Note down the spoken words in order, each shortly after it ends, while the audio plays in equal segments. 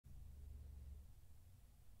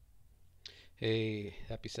Hey,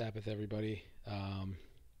 happy Sabbath, everybody.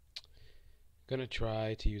 Gonna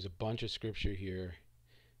try to use a bunch of scripture here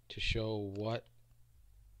to show what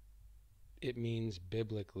it means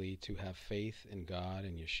biblically to have faith in God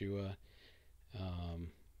and Yeshua. Um,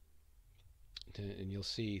 and you'll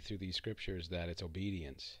see through these scriptures that it's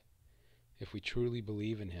obedience. If we truly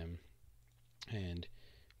believe in Him and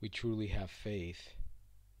we truly have faith,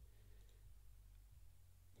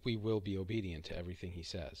 we will be obedient to everything He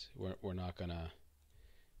says. We're not gonna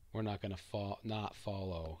not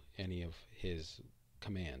follow any of His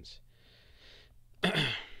commands.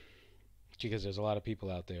 Because there's a lot of people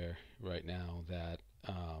out there right now that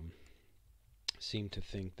seem to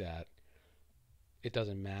think that it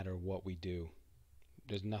doesn't matter what we do.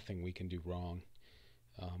 There's nothing we can do wrong,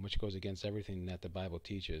 which goes against everything that the Bible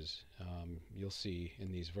teaches. You'll see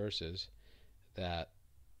in these verses that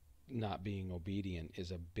not being obedient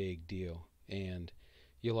is a big deal. And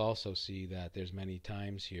you'll also see that there's many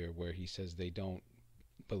times here where he says they don't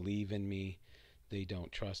believe in me, they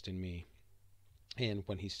don't trust in me. And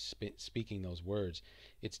when he's speaking those words,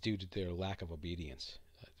 it's due to their lack of obedience.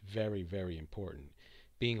 Very, very important.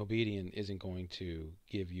 Being obedient isn't going to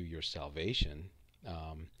give you your salvation,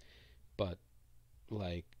 but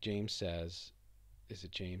like James says, is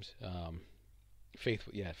it James?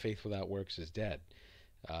 Faith without works is dead.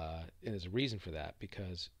 And there's a reason for that,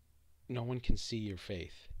 because no one can see your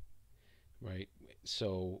faith, right?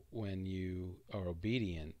 So when you are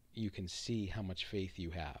obedient, you can see how much faith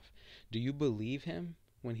you have. Do you believe him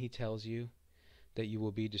when he tells you that you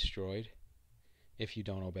will be destroyed if you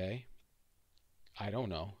don't obey? I don't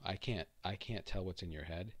know. I can't tell what's in your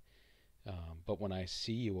head. But when I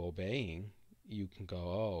see you obeying, you can go,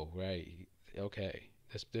 oh, right, okay,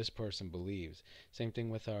 this person believes. Same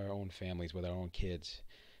thing with our own families, with our own kids.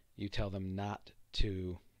 You tell them not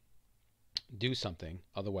to do something,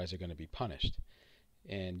 otherwise they're going to be punished.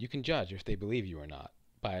 And you can judge if they believe you or not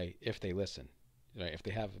by if they listen, right? If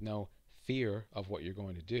they have no fear of what you're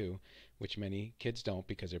going to do, which many kids don't,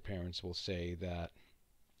 because their parents will say that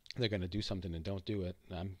they're going to do something and don't do it.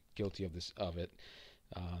 I'm guilty of it.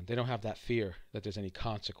 They don't have that fear that there's any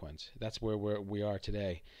consequence. That's where we are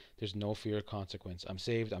today. There's no fear of consequence. I'm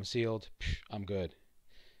saved. I'm sealed. I'm good.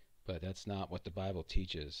 But that's not what the Bible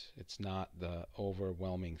teaches. It's not the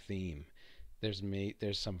overwhelming theme. There's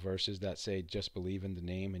some verses that say just believe in the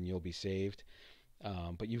name and you'll be saved.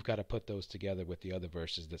 But you've got to put those together with the other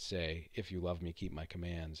verses that say, if you love me, keep my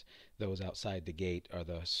commands. Those outside the gate are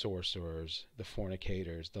the sorcerers, the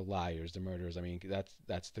fornicators, the liars, the murderers. I mean,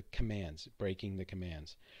 that's the commands, breaking the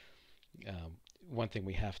commands. One thing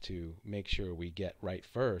we have to make sure we get right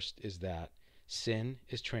first is that sin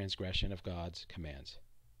is transgression of God's commands.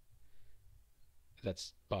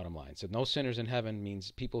 That's bottom line. So no sinners in heaven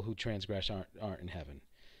means people who transgress aren't in heaven.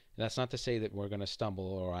 That's not to say that we're going to stumble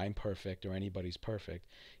or I'm perfect or anybody's perfect.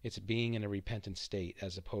 It's being in a repentant state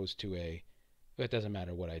as opposed to it doesn't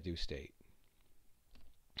matter what I do state.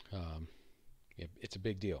 It's a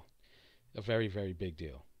big deal, a very, very big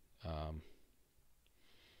deal. I'm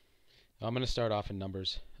going to start off in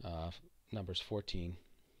Numbers 14.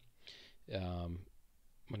 I'm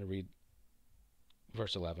going to read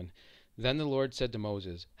verse 11. Then the Lord said to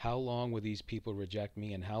Moses, how long will these people reject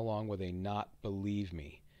me, and how long will they not believe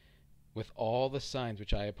me, with all the signs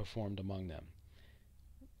which I have performed among them?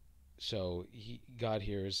 So God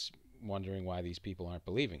here is wondering why these people aren't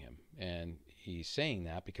believing him, and he's saying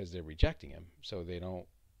that because they're rejecting him. So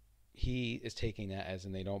he is taking that as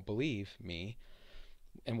in they don't believe me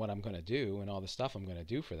and what I'm going to do and all the stuff I'm going to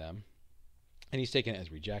do for them, and he's taking it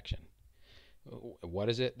as rejection. What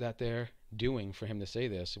is it that they're doing for him to say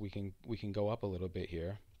this? We can go up a little bit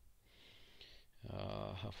here.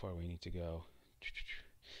 How far we need to go?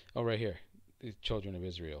 Oh, right here, the children of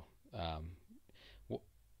Israel.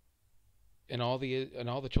 And all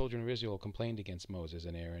the children of Israel complained against Moses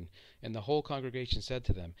and Aaron, and the whole congregation said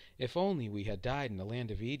to them, if only we had died in the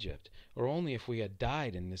land of Egypt, or only if we had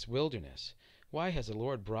died in this wilderness. Why has the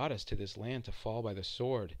Lord brought us to this land to fall by the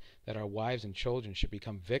sword, that our wives and children should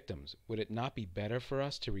become victims? Would it not be better for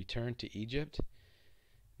us to return to Egypt?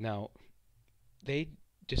 Now, they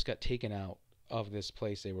just got taken out of this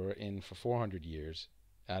place they were in for 400 years,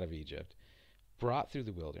 out of Egypt, brought through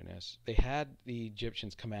the wilderness. They had the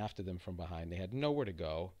Egyptians come after them from behind. They had nowhere to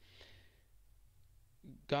go.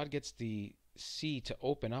 God gets the sea to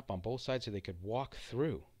open up on both sides so they could walk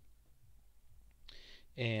through.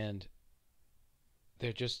 And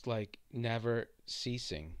they're just like never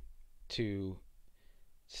ceasing to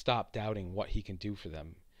stop doubting what he can do for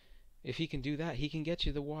them. If he can do that, he can get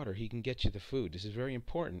you the water. He can get you the food. This is very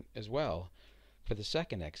important as well for the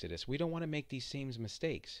second Exodus. We don't want to make these same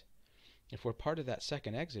mistakes. If we're part of that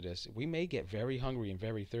second Exodus, we may get very hungry and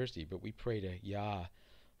very thirsty, but we pray to Yah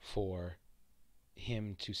for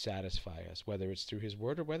him to satisfy us, whether it's through his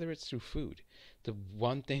word or whether it's through food. The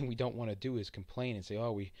one thing we don't want to do is complain and say,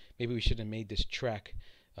 oh, maybe we should have made this trek.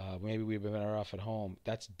 Maybe we'd been better off at home.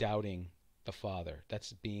 That's doubting the Father.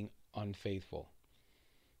 That's being unfaithful.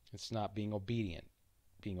 It's not being obedient.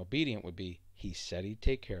 Being obedient would be, he said he'd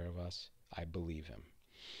take care of us. I believe him.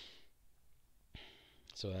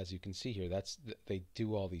 So as you can see here, they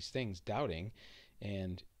do all these things doubting,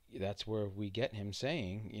 and that's where we get him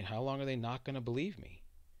saying, how long are they not going to believe me?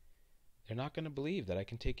 They're not going to believe that I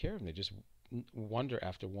can take care of them. They just wonder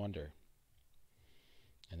after wonder,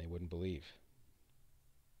 and they wouldn't believe.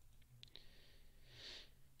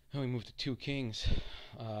 And we move to 2 Kings,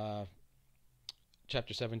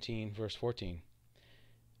 chapter 17, verse 14.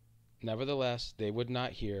 Nevertheless, they would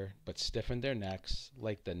not hear, but stiffened their necks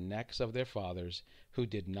like the necks of their fathers, who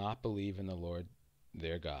did not believe in the Lord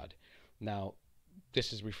their God. Now,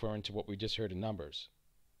 this is referring to what we just heard in Numbers.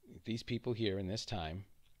 These people here in this time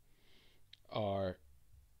are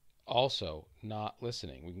also not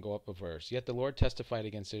listening. We can go up a verse. Yet the Lord testified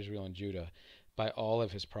against Israel and Judah by all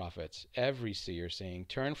of his prophets, every seer, saying,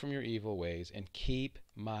 turn from your evil ways and keep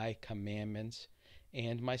my commandments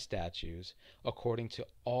and my statutes, according to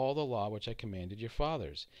all the law which I commanded your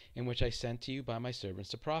fathers, and which I sent to you by my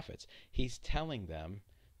servants the prophets. He's telling them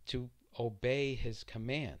to obey his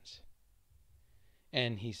commands.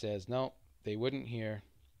 And he says, no, they wouldn't hear.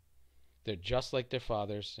 They're just like their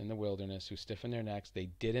fathers in the wilderness, who stiffened their necks.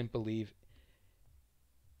 They didn't believe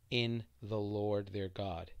in the Lord their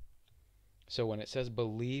God. So when it says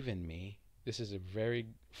believe in me, this is a very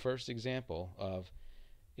first example of,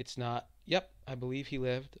 it's not, yep, I believe he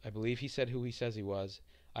lived. I believe he said who he says he was.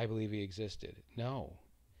 I believe he existed. No.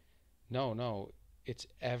 It's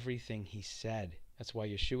everything he said. That's why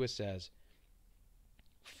Yeshua says,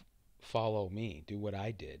 follow me. Do what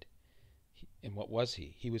I did. And what was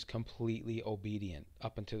he? He was completely obedient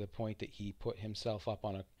up until the point that he put himself up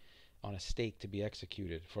on a stake to be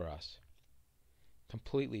executed for us.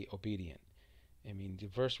 Completely obedient. I mean, the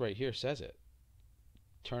verse right here says it.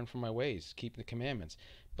 Turn from my ways, keep the commandments.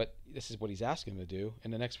 But this is what he's asking them to do.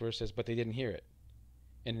 And the next verse says, but they didn't hear it.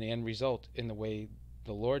 And the end result, in the way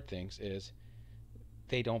the Lord thinks, is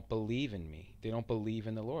they don't believe in me. They don't believe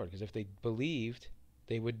in the Lord. Because if they believed,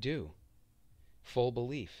 they would do. Full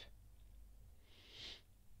belief.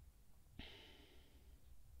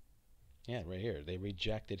 Yeah, right here. They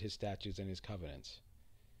rejected his statutes and his covenants.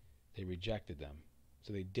 They rejected them.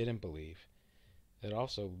 So they didn't believe. That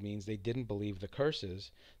also means they didn't believe the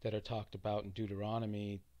curses that are talked about in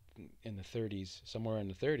Deuteronomy in the 30s, somewhere in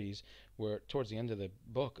the 30s, where towards the end of the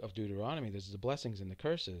book of Deuteronomy, there's the blessings and the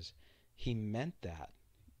curses. He meant that.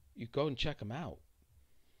 You go and check them out.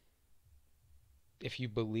 If you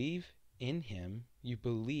believe in him, you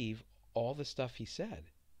believe all the stuff he said.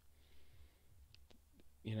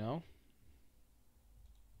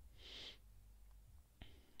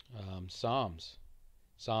 Psalms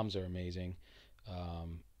are amazing.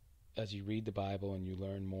 As you read the Bible and you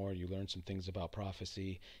learn more, you learn some things about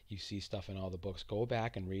prophecy, you see stuff in all the books. Go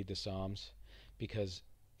back and read the Psalms, because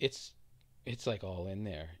it's like all in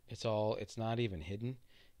there. It's not even hidden.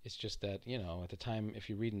 It's just that, at the time, if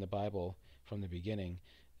you're reading the Bible from the beginning,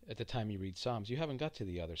 at the time you read Psalms, you haven't got to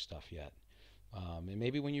the other stuff yet. And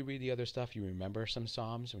maybe when you read the other stuff, you remember some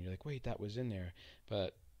Psalms, and you're like, wait, that was in there.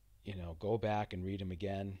 But, go back and read them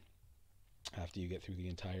again after you get through the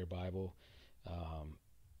entire Bible.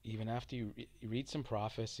 Even after you read some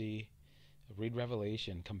prophecy, read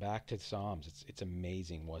Revelation, come back to Psalms. It's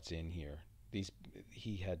amazing what's in here.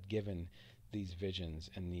 He had given these visions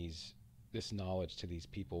and this knowledge to these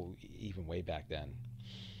people even way back then.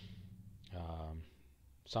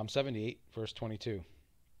 Psalm 78, verse 22.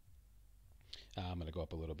 I'm going to go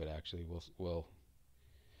up a little bit, actually.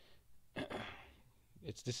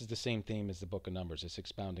 This is the same theme as the book of Numbers. It's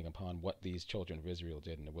expounding upon what these children of Israel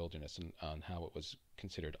did in the wilderness and on how it was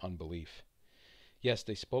considered unbelief. Yes,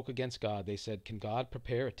 they spoke against God. They said, can God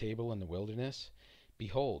prepare a table in the wilderness?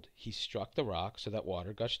 Behold, he struck the rock so that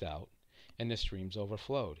water gushed out, and the streams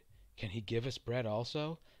overflowed. Can he give us bread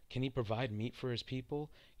also? Can he provide meat for his people?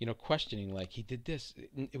 Questioning like he did this.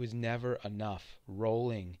 It was never enough.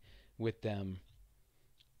 Rolling with them.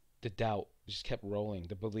 The doubt just kept rolling.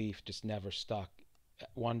 The belief just never stuck.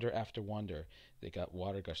 Wonder after wonder. They got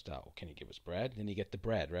water gushed out. Can he give us bread? Then you get the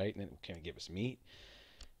bread, right? And then can he give us meat?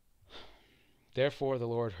 Therefore the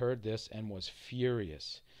Lord heard this and was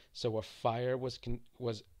furious. So a fire was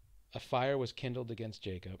kindled against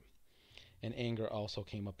Jacob, and anger also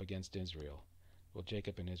came up against Israel. Well,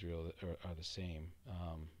 Jacob and Israel are the same.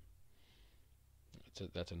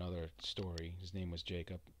 That's another story. His name was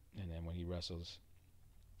Jacob, and then when he wrestles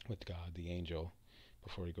with God, the angel,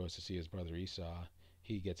 before he goes to see his brother Esau,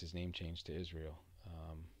 he gets his name changed to Israel.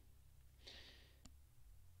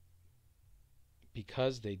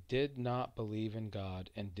 Because they did not believe in God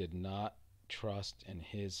and did not trust in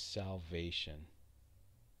his salvation.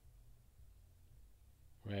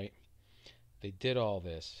 Right? They did all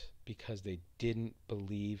this because they didn't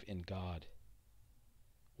believe in God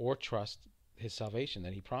or trust his salvation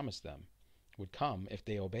that he promised them would come if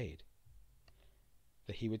they obeyed.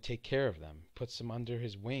 That he would take care of them, puts them under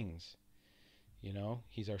his wings. You know,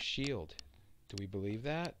 he's our shield. Do we believe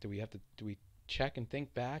that? Do we check and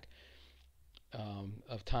think back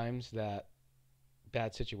of times that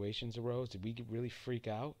bad situations arose? Did we really freak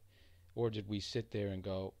out? Or did we sit there and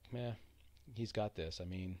go, he's got this. I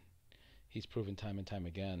mean, he's proven time and time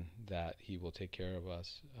again that he will take care of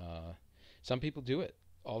us. Some people do it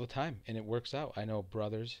all the time, and it works out. I know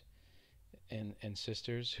brothers and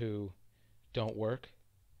sisters who don't work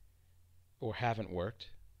or haven't worked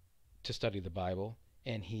to study the Bible,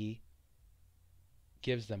 and he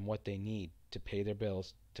gives them what they need to pay their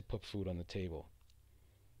bills, to put food on the table.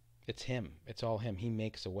 It's him. It's all him. He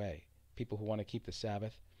makes a way. People who want to keep the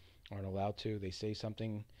Sabbath aren't allowed to. They say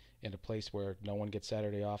something in a place where no one gets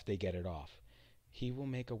Saturday off, they get it off. He will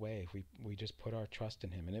make a way if we just put our trust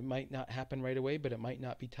in him. And it might not happen right away, but it might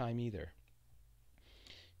not be time either.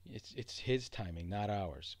 It's his timing, not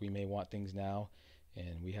ours. We may want things now,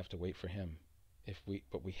 and we have to wait for him.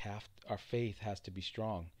 But our faith has to be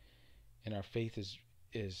strong, and our faith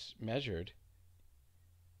is measured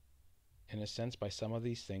in a sense by some of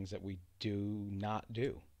these things that we do not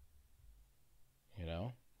do. You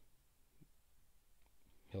know,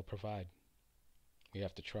 he'll provide. We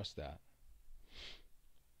have to trust that.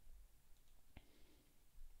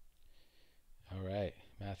 All right,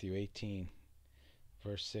 Matthew 18,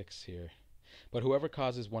 verse 6 here. But whoever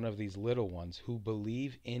causes one of these little ones who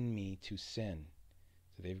believe in me to sin,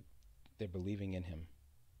 so they're believing in him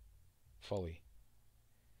fully.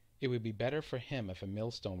 It would be better for him if a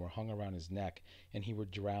millstone were hung around his neck and he were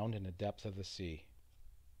drowned in the depth of the sea.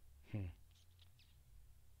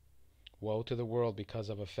 Woe to the world because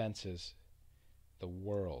of offenses, the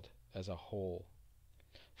world as a whole.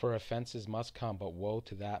 For offenses must come, but woe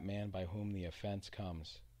to that man by whom the offense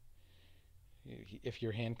comes. If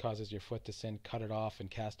your hand causes your foot to sin, cut it off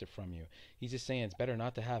and cast it from you. He's just saying it's better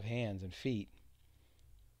not to have hands and feet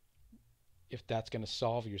if that's going to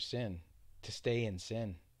solve your sin, to stay in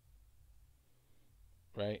sin.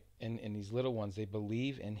 Right? And these little ones, they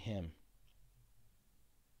believe in him.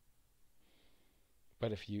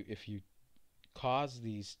 But if you cause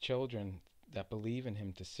these children that believe in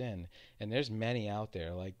him to sin, and there's many out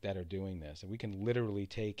there like that are doing this, and we can literally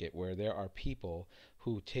take it where there are people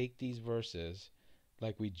who take these verses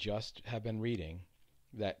like we just have been reading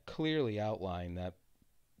that clearly outline that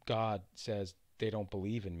God says they don't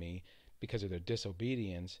believe in me because of their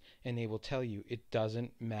disobedience, and they will tell you it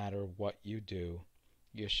doesn't matter what you do.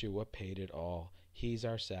 Yeshua paid it all. He's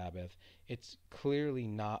our Sabbath. It's clearly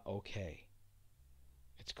not okay.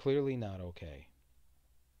 It's clearly not okay.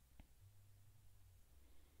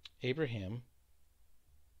 Abraham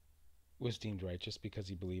was deemed righteous because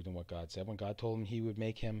he believed in what God said. When God told him he would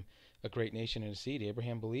make him a great nation and a seed,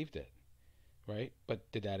 Abraham believed it, right?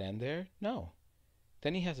 But did that end there? No.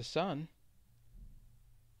 Then he has a son,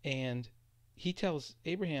 and he tells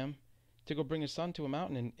Abraham to go bring his son to a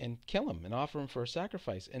mountain and kill him and offer him for a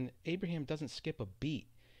sacrifice. And Abraham doesn't skip a beat.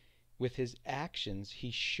 With his actions,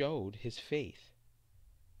 he showed his faith,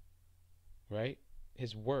 right?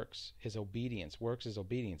 His works, his obedience. Works is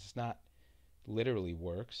obedience. It's not literally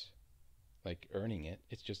works, like earning it.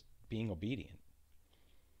 It's just being obedient.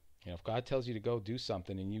 You know, if God tells you to go do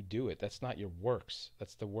something and you do it, that's not your works.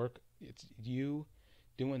 That's the work. It's you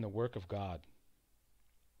doing the work of God.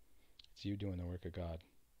 It's you doing the work of God.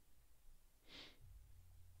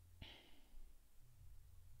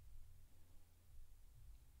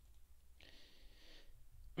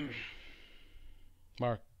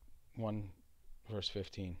 Mark 1, verse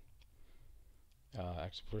 15.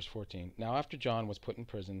 Actually, verse 14. Now after John was put in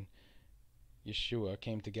prison, Yeshua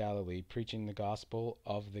came to Galilee, preaching the gospel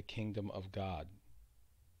of the kingdom of God,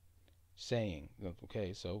 saying,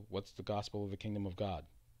 okay, so what's the gospel of the kingdom of God?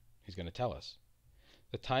 He's going to tell us.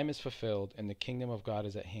 The time is fulfilled, and the kingdom of God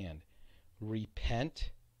is at hand. Repent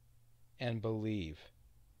and believe.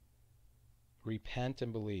 Repent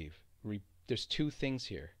and believe. There's two things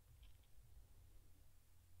here.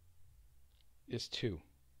 It's two.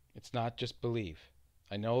 It's not just believe.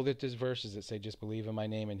 I know that there's verses that say just believe in my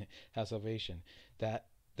name and have salvation. That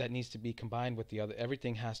that needs to be combined with the other.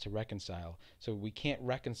 Everything has to reconcile. So we can't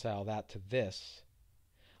reconcile that to this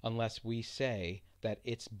unless we say that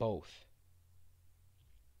it's both.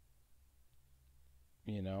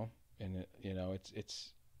 You know, and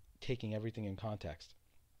it's taking everything in context.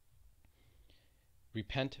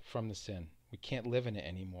 Repent from the sin. We can't live in it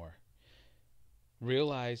anymore.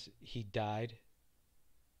 Realize he died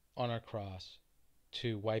on our cross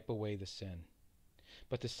to wipe away the sin.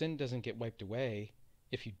 But the sin doesn't get wiped away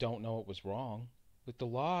if you don't know it was wrong. With the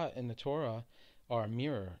law and the Torah are a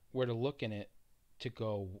mirror. We're to look in it to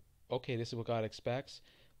go, okay, this is what God expects.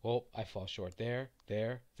 Well, I fall short there.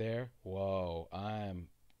 Whoa,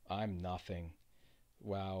 I'm nothing.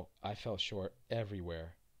 Wow, I fell short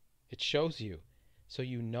everywhere. It shows you. So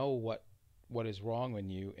you know what is wrong in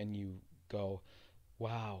you, and you go,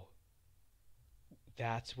 wow,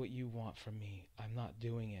 that's what you want from me. I'm not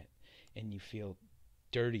doing it. And you feel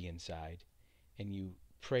dirty inside, and you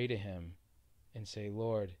pray to him and say,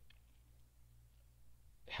 Lord,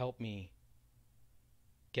 help me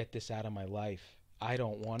get this out of my life. I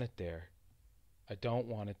don't want it there. I don't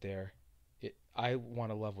want it there. I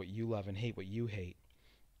want to love what you love and hate what you hate.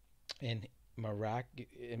 And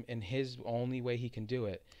in his only way he can do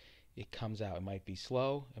it, it comes out. It might be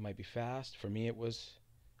slow, it might be fast. For me, it was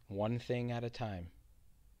one thing at a time,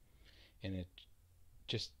 and it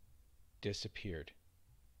just disappeared.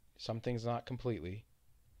 Some things not completely,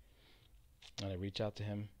 and I reach out to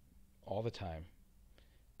him all the time.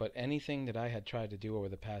 But anything that I had tried to do over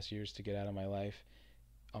the past years to get out of my life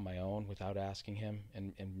on my own without asking him,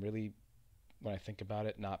 and really, when I think about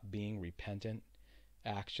it, not being repentant,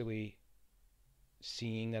 actually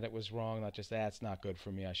seeing that it was wrong, not just, it's not good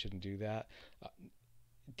for me, I shouldn't do that,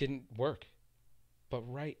 didn't work. But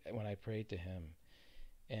right when I prayed to him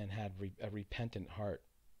and had a repentant heart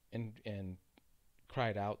and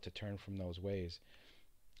cried out to turn from those ways,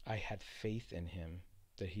 I had faith in him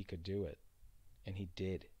that he could do it. And he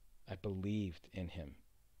did. I believed in him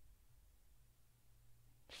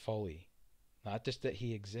fully. Not just that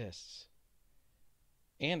he exists.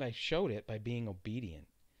 And I showed it by being obedient.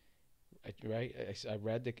 Right? I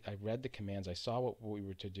read the commands. I saw what we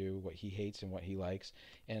were to do, what he hates and what he likes,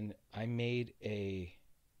 and I made a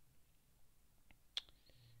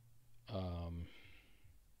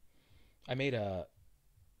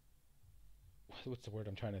what's the word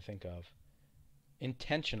I'm trying to think of?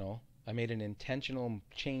 Intentional. I made an intentional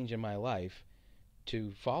change in my life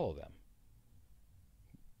to follow them.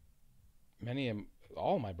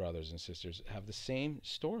 All my brothers and sisters have the same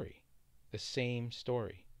story. The same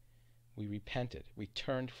story. We repented. We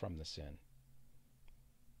turned from the sin.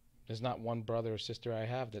 There's not one brother or sister I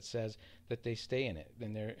have that says that they stay in it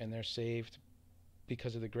and they're saved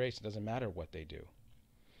because of the grace. It doesn't matter what they do.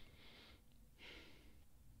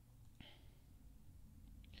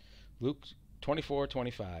 Luke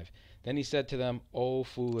 24:25. Then he said to them, O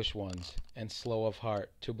foolish ones, and slow of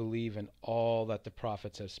heart to believe in all that the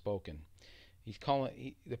prophets have spoken. He's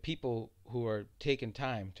calling the people who are taking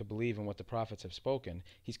time to believe in what the prophets have spoken,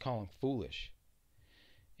 he's calling foolish.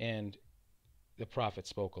 And the prophets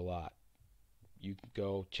spoke a lot. You can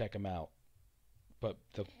go check them out. But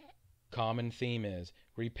the common theme is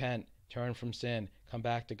repent, turn from sin, come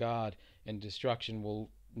back to God, and destruction will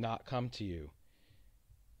not come to you.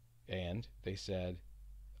 And they said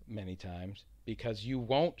many times, because you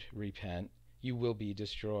won't repent, you will be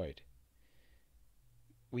destroyed.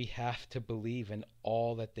 We have to believe in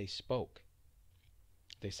all that they spoke.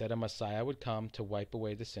 They said a Messiah would come to wipe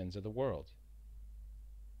away the sins of the world.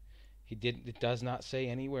 It does not say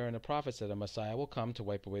anywhere in the prophets that a Messiah will come to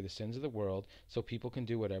wipe away the sins of the world so people can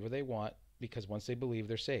do whatever they want because once they believe,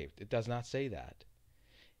 they're saved. It does not say that.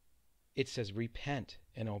 It says repent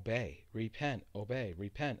and obey. Repent, obey,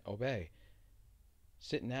 repent, obey.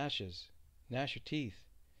 Sit in ashes, gnash your teeth.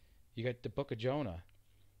 You got the book of Jonah,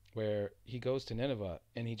 where he goes to Nineveh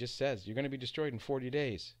and he just says, you're going to be destroyed in 40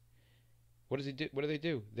 days. What does he do? What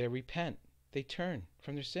do? They repent. They turn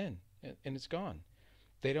from their sin and it's gone.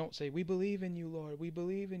 They don't say, we believe in you, Lord. We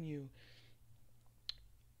believe in you.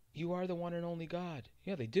 You are the one and only God.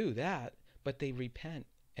 Yeah, they do that, but they repent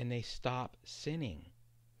and they stop sinning.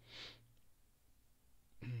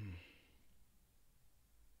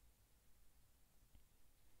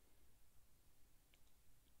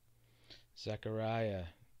 Zechariah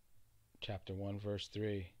chapter 1 verse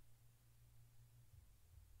 3.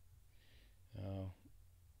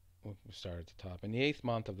 We'll start at the top. In the 8th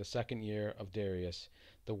month of the 2nd year of Darius,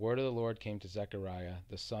 the word of the Lord came to Zechariah,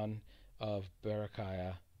 the son of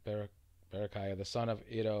Berechiah, the son of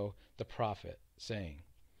Iddo, the prophet, saying,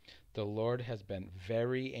 the Lord has been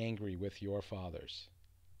very angry with your fathers.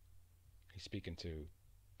 He's speaking to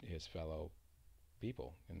his fellow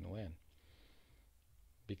people in the land.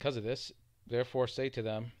 Because of this, therefore say to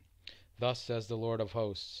them, thus says the Lord of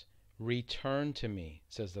hosts, return to me,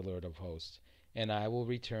 says the Lord of hosts, and I will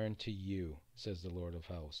return to you, says the Lord of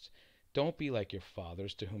hosts. Don't be like your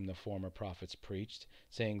fathers, to whom the former prophets preached,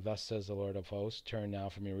 saying, thus says the Lord of hosts, turn now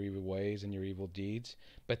from your evil ways and your evil deeds.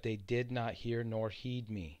 But they did not hear nor heed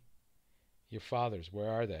me. Your fathers, where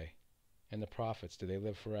are they? And the prophets, do they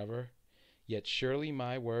live forever? Yet surely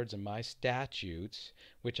my words and my statutes,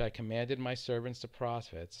 which I commanded my servants the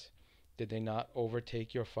prophets, did they not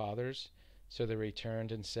overtake your fathers? So they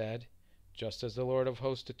returned and said, just as the Lord of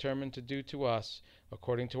hosts determined to do to us,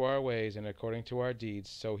 according to our ways and according to our deeds,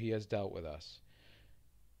 so he has dealt with us.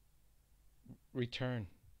 Return.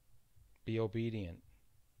 Be obedient.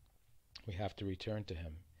 We have to return to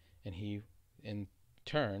him. And he, in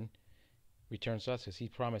turn, returns to us because he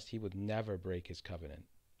promised he would never break his covenant.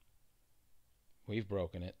 We've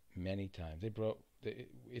broken it many times.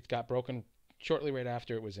 It got broken shortly right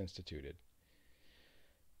after it was instituted.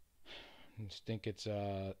 I think it's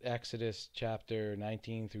Exodus chapter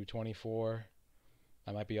 19 through 24.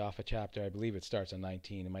 I might be off a chapter. I believe it starts on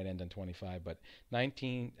 19. It might end on 25. But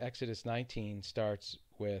Exodus 19 starts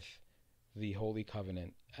with the Holy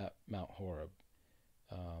Covenant at Mount Horeb.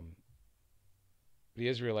 The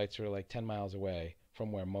Israelites were like 10 miles away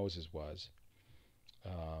from where Moses was.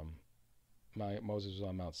 Moses was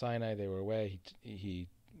on Mount Sinai. They were away. He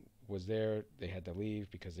was there. They had to leave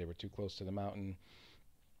because they were too close to the mountain.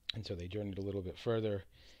 And so they journeyed a little bit further.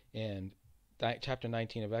 And chapter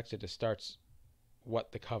 19 of Exodus starts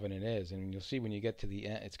what the covenant is. And you'll see when you get to the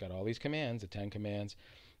end, it's got all these commands, the 10 commands.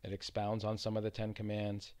 It expounds on some of the 10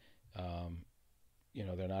 commands.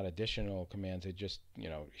 They're not additional commands. It just,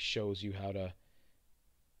 shows you how to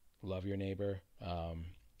love your neighbor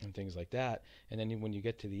and things like that. And then when you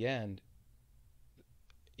get to the end,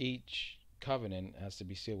 each covenant has to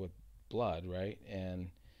be sealed with blood, right? And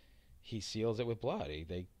he seals it with blood.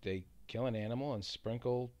 They kill an animal and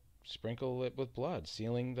sprinkle it with blood,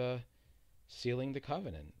 sealing the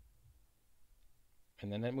covenant.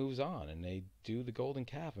 And then it moves on, and they do the golden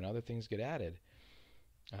calf, and other things get added.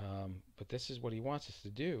 But this is what he wants us to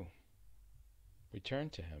do. Return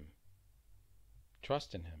to him.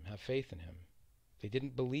 Trust in him. Have faith in him. They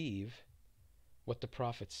didn't believe what the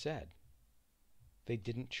prophets said. They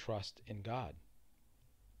didn't trust in God.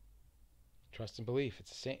 Trust and belief.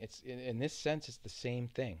 It's the same. In this sense, it's the same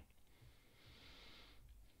thing.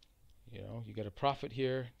 You got a prophet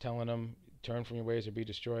here telling them, turn from your ways or be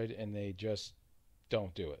destroyed, and they just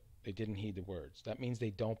don't do it. They didn't heed the words. That means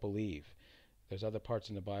they don't believe. There's other parts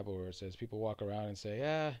in the Bible where it says people walk around and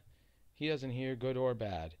say, he doesn't hear good or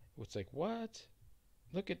bad. It's like, what?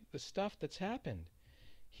 Look at the stuff that's happened.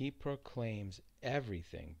 He proclaims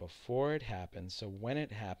everything before it happens, so when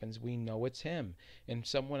it happens, we know it's him. And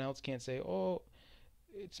someone else can't say, oh,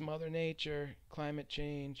 it's Mother Nature, climate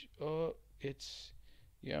change, oh, it's,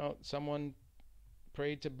 someone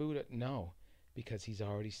prayed to Buddha. No, because he's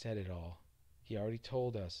already said it all. He already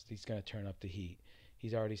told us he's going to turn up the heat.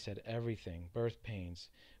 He's already said everything. Birth pains.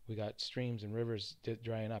 We got streams and rivers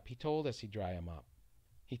drying up. He told us he'd dry them up.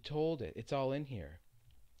 He told it. It's all in here.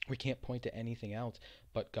 We can't point to anything else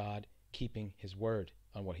but God keeping his word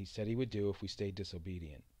on what he said he would do if we stayed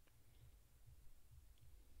disobedient.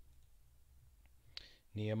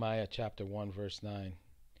 Nehemiah chapter 1 verse 9.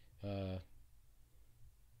 We'll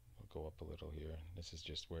go up a little here. This is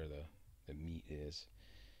just where the meat is.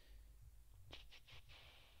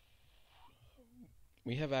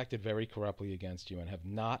 We have acted very corruptly against you and have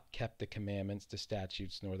not kept the commandments, the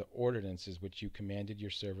statutes, nor the ordinances which you commanded your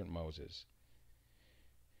servant Moses.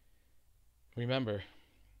 Remember,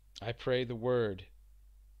 I pray the word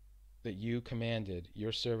that you commanded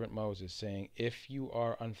your servant Moses, saying, if you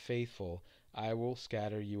are unfaithful, I will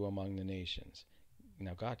scatter you among the nations.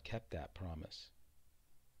 Now God kept that promise.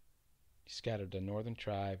 He scattered the northern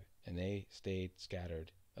tribe, and they stayed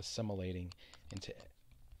scattered, assimilating into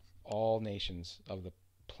all nations of the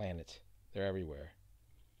planet. They're everywhere.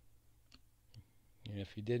 And if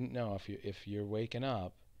you didn't know, if you're waking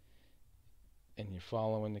up and you're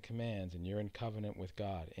following the commands and you're in covenant with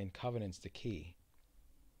God, and covenant's the key.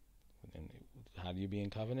 And how do you be in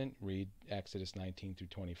covenant? Read Exodus 19 through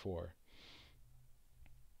 24.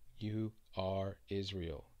 You are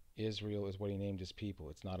Israel. Israel is what he named his people.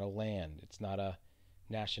 It's not a land. It's not a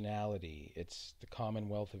nationality. It's the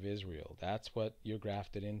commonwealth of Israel. That's what you're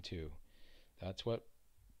grafted into. That's what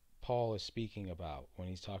Paul is speaking about when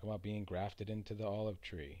he's talking about being grafted into the olive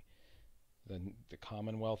tree. The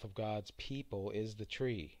commonwealth of God's people is the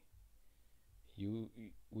tree.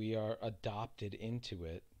 We are adopted into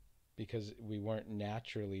it because we weren't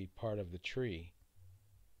naturally part of the tree.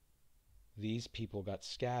 These people got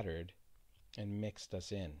scattered and mixed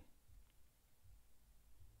us in.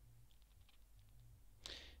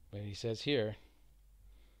 But he says here,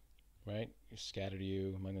 right, scatter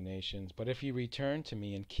you among the nations. But if you return to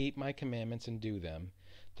me and keep my commandments and do them,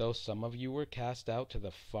 though some of you were cast out to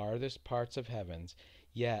the farthest parts of heavens,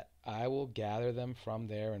 yet I will gather them from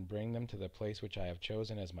there and bring them to the place which I have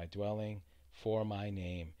chosen as my dwelling for my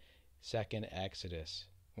name. Second Exodus,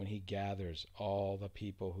 when he gathers all the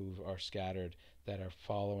people who are scattered that are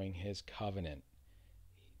following his covenant.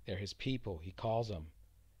 They're his people. He calls them.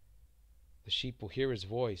 The sheep will hear his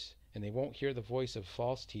voice, and they won't hear the voice of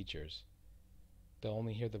false teachers. They'll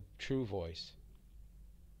only hear the true voice.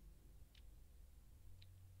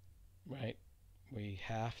 Right? We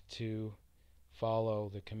have to follow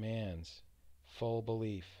the commands. Full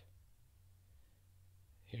belief.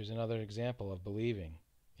 Here's another example of believing.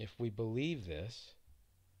 If we believe this,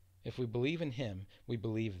 if we believe in him, we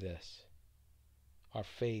believe this. Our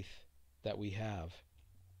faith that we have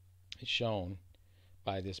is shown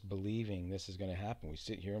by this believing this is going to happen. We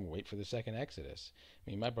sit here and wait for the second Exodus. I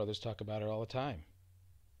mean, my brothers talk about it all the time.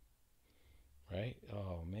 Right?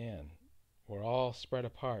 Oh, man. We're all spread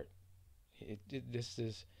apart.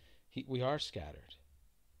 We are scattered.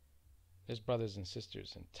 There's brothers and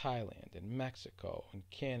sisters in Thailand, in Mexico, in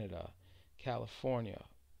Canada, California,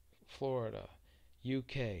 Florida,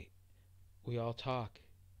 UK. We all talk.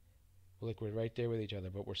 Like we're right there with each other,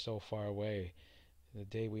 but we're so far away. The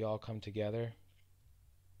day we all come together,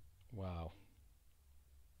 wow.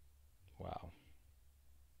 Wow.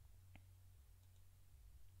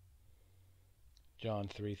 John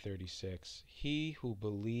 3:36. He who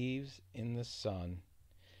believes in the Son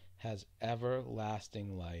has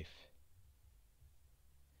everlasting life.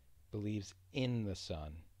 Believes in the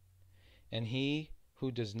Son. And he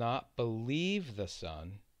who does not believe the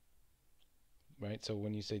Son, right? So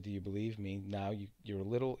when you say, do you believe me? Now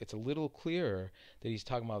it's a little clearer that he's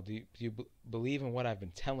talking about, do you believe in what I've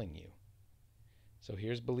been telling you? So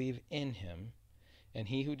here's believe in him. And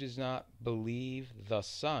he who does not believe the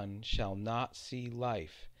Son shall not see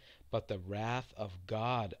life, but the wrath of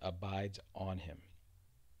God abides on him.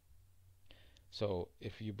 So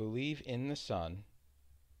if you believe in the Son,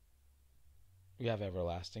 you have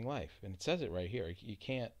everlasting life. And it says it right here. You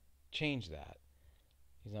can't change that.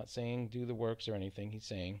 He's not saying do the works or anything. He's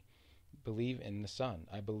saying believe in the Son.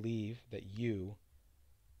 I believe that you,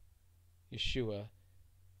 Yeshua,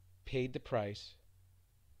 paid the price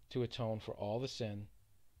to atone for all the sin,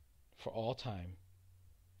 for all time,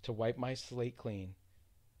 to wipe my slate clean,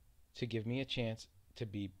 to give me a chance to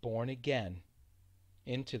be born again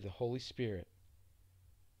into the Holy Spirit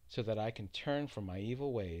so that I can turn from my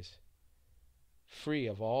evil ways, free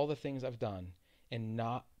of all the things I've done, and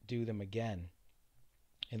not do them again,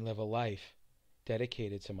 and live a life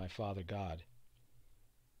dedicated to my Father God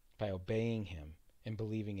by obeying him and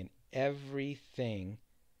believing in everything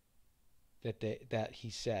that he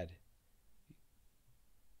said,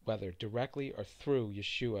 whether directly or through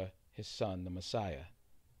Yeshua, his Son, the Messiah.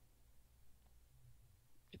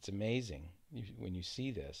 It's amazing when you see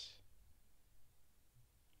this.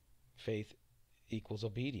 Faith equals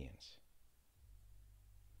obedience.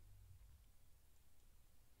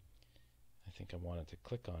 I think I wanted to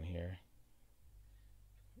click on here.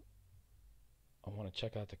 I want to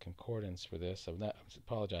check out the concordance for this. I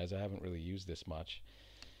apologize, I haven't really used this much.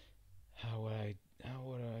 How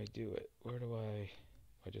would I do it? Where do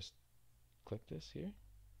I just click this here?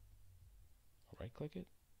 Right click it?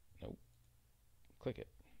 Nope. Click it.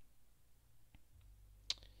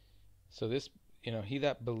 So this, he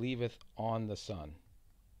that believeth on the Son.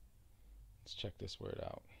 Let's check this word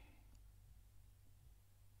out.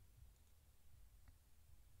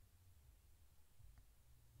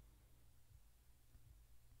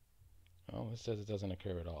 Oh, it says it doesn't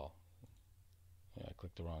occur at all. Yeah, I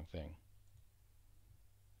clicked the wrong thing.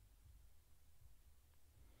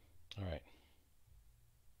 All right.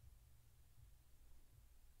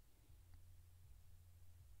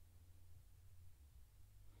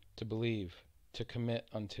 To believe, to commit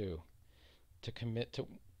unto, to commit to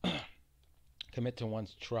commit to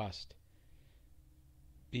one's trust.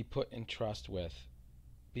 Be put in trust with.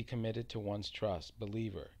 Be committed to one's trust,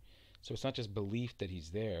 believer. So it's not just belief that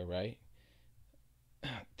he's there, right?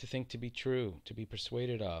 To think to be true, to be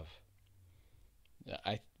persuaded of.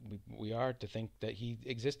 We are to think that he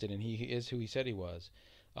existed and he is who he said he was.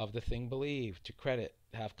 Of the thing believed, to credit,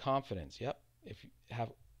 have confidence. Yep, if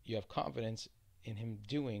you have confidence in him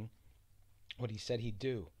doing what he said he'd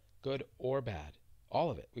do, good or bad, all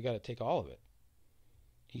of it. We got to take all of it.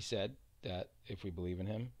 He said that if we believe in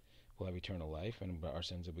him, we'll have eternal life and our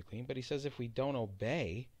sins will be clean. But he says if we don't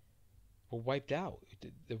obey, we're wiped out.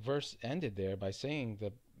 The verse ended there by saying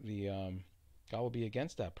that God will be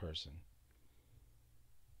against that person.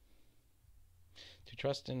 To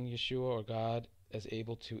trust in Yeshua or God as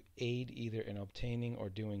able to aid either in obtaining or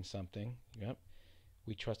doing something. Yep.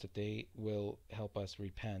 We trust that they will help us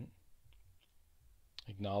repent.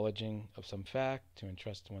 Acknowledging of some fact, to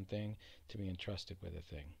entrust one thing, to be entrusted with a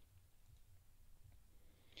thing.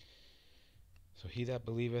 So he that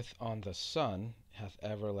believeth on the Son hath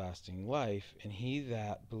everlasting life, and he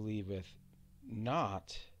that believeth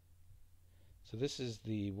not. So this is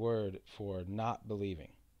the word for not believing.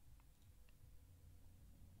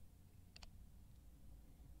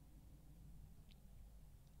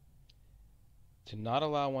 To not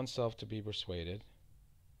allow oneself to be persuaded,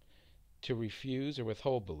 to refuse or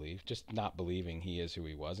withhold belief, just not believing he is who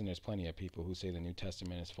he was. And there's plenty of people who say the New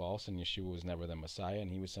Testament is false and Yeshua was never the Messiah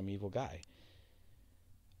and he was some evil guy.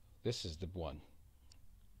 This is the one.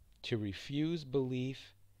 To refuse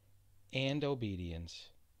belief and obedience,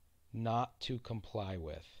 not to comply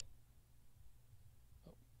with.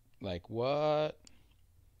 Like what?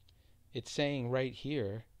 It's saying right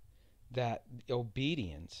here that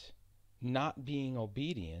obedience, not being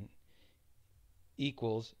obedient,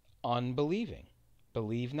 equals unbelieving.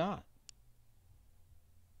 Believe not.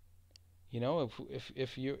 You know,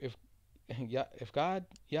 if God,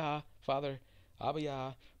 Yah, Father, Abba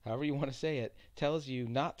Yah, however you want to say it, tells you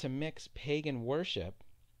not to mix pagan worship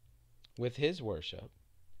with his worship,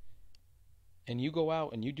 and you go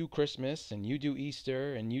out and you do Christmas and you do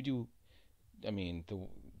Easter and you do, the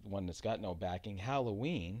one that's got no backing,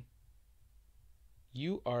 Halloween,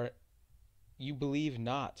 you believe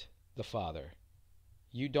not the Father.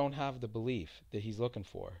 You don't have the belief that he's looking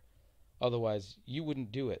for. Otherwise, you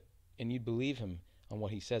wouldn't do it, and you'd believe him on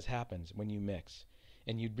what he says happens when you mix.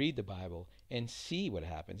 And you'd read the Bible and see what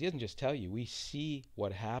happens. He doesn't just tell you. We see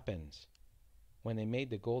what happens. When they made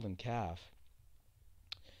the golden calf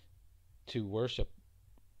to worship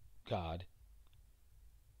God,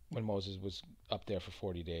 when Moses was up there for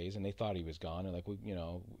 40 days, and they thought he was gone, and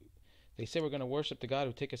they say we're going to worship the God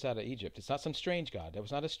who took us out of Egypt. It's not some strange God. That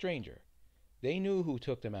was not a stranger. They knew who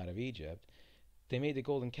took them out of Egypt. They made the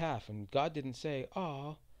golden calf, and God didn't say,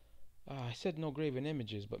 I said no graven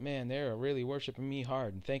images, but man, they're really worshiping me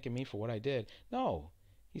hard and thanking me for what I did. No.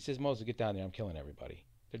 He says, Moses, get down there. I'm killing everybody.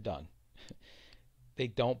 They're done. They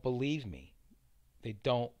don't believe me. They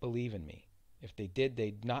don't believe in me. If they did,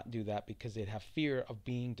 they'd not do that because they'd have fear of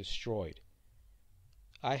being destroyed.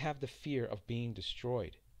 I have the fear of being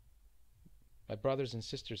destroyed. My brothers and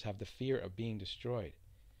sisters have the fear of being destroyed.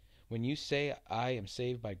 When you say, I am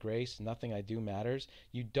saved by grace, nothing I do matters,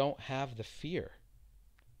 you don't have the fear.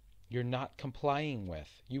 You're not complying with.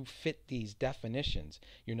 You fit these definitions.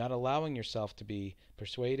 You're not allowing yourself to be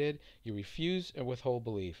persuaded. You refuse and withhold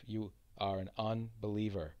belief. You are an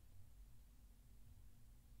unbeliever.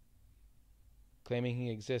 Claiming he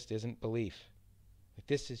exists isn't belief.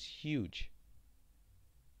 This is huge.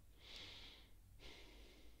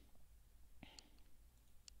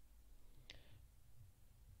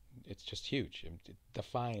 It's just huge. It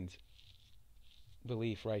defines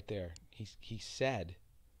belief right there. He said,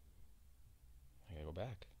 I gotta go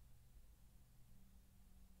back.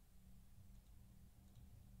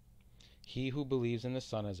 He who believes in the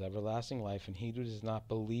Son has everlasting life, and he who does not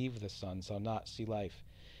believe the Son shall not see life.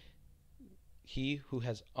 He who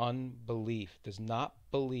has unbelief, does not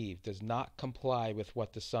believe, does not comply with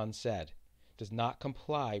what the Son said, does not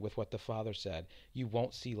comply with what the Father said, you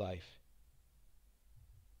won't see life.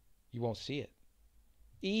 You won't see it.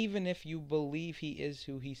 Even if you believe he is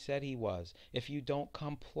who he said he was, if you don't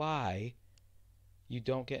comply, you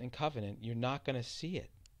don't get in covenant, you're not going to see it.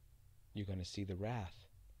 You're going to see the wrath.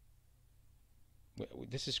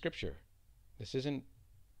 This is scripture. This isn't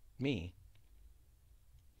me.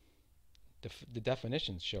 The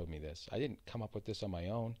definitions showed me this. I didn't come up with this on my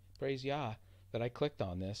own. Praise Yah that I clicked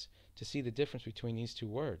on this to see the difference between these two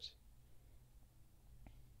words.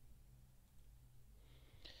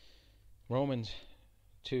 Romans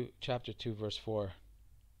 2, chapter 2, verse 4.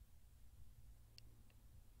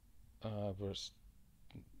 I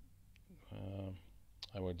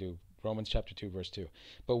will do Romans chapter 2, verse 2.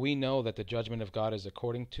 But we know that the judgment of God is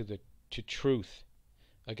according to truth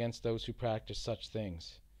against those who practice such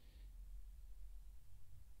things.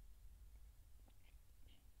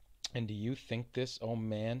 And do you think this, O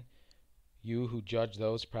man, you who judge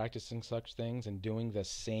those practicing such things and doing the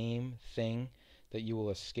same thing, that you will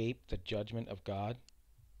escape the judgment of God?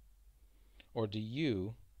 Or do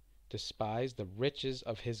you despise the riches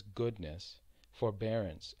of his goodness,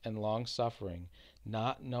 forbearance, and long-suffering,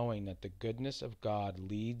 not knowing that the goodness of God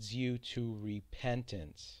leads you to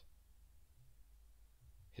repentance.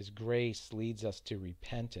 His grace leads us to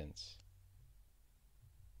repentance.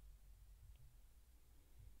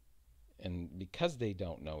 And because they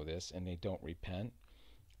don't know this and they don't repent,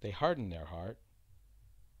 they harden their heart.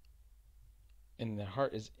 And their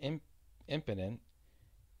heart is impotent.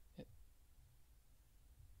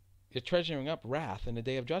 They're treasuring up wrath in the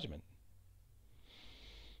day of judgment.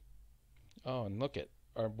 Oh, and look,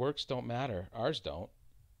 our works don't matter. Ours don't.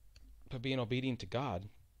 But being obedient to God,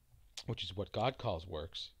 which is what God calls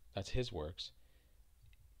works, that's his works,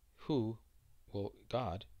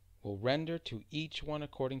 God will render to each one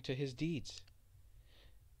according to his deeds.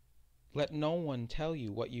 Let no one tell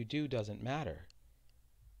you what you do doesn't matter.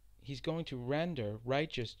 He's going to render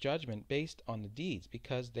righteous judgment based on the deeds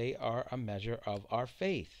because they are a measure of our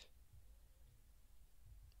faith.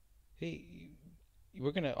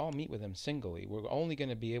 We're going to all meet with him singly. We're only going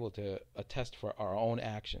to be able to attest for our own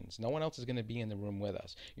actions. No one else is going to be in the room with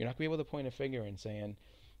us. You're not going to be able to point a finger and saying,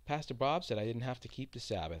 Pastor Bob said I didn't have to keep the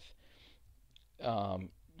Sabbath.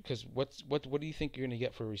 Because what do you think you're going to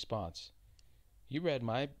get for a response? You read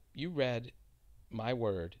my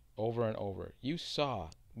word over and over. You saw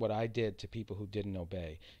what I did to people who didn't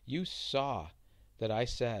obey. You saw that I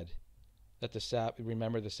said that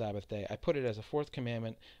remember the Sabbath day. I put it as a fourth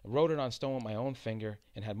commandment, wrote it on stone with my own finger,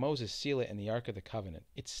 and had Moses seal it in the Ark of the Covenant.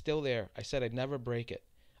 It's still there. I said I'd never break it.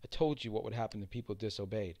 I told you what would happen to people who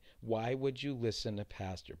disobeyed. Why would you listen to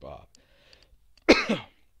Pastor Bob?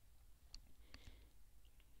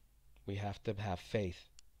 We have to have faith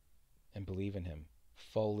and believe in him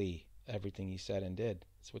fully, everything he said and did.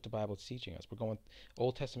 That's what the Bible is teaching us. We're going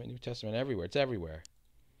Old Testament, New Testament, everywhere. It's everywhere.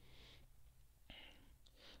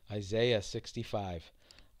 Isaiah 65.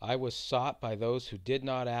 I was sought by those who did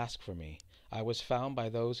not ask for me. I was found by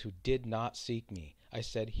those who did not seek me. I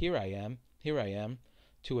said, here I am,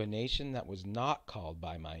 to a nation that was not called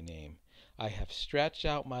by my name. I have stretched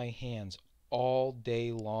out my hands all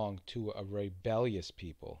day long to a rebellious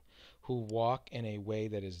people who walk in a way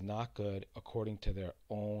that is not good according to their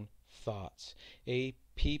own thoughts. A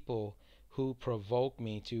people who provoke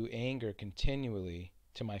me to anger continually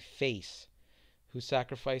to my face, who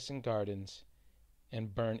sacrifice in gardens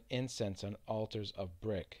and burn incense on altars of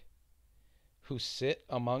brick, who sit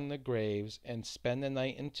among the graves and spend the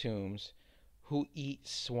night in tombs, who eat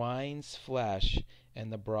swine's flesh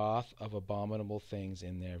and the broth of abominable things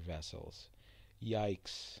in their vessels.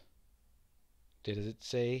 Yikes. Did it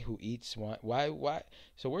say who eats swine? Why?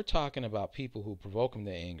 So we're talking about people who provoke him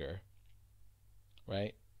to anger,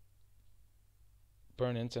 right?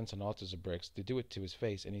 Burn incense on altars of bricks. They do it to his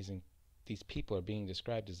face, and these people are being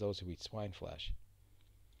described as those who eat swine flesh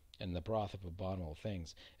and the broth of abominable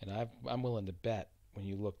things. And I'm willing to bet when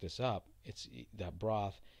you look this up, that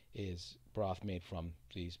broth is broth made from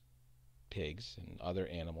these pigs and other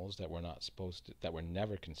animals that were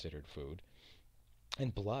never considered food,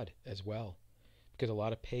 and blood as well. Because a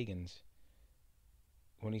lot of pagans,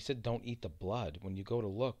 when he said don't eat the blood, when you go to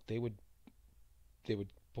look, they would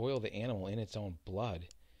boil the animal in its own blood.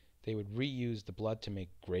 They would reuse the blood to make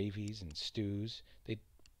gravies and stews. They'd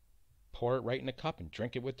pour it right in a cup and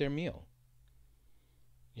drink it with their meal.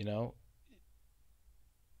 You know,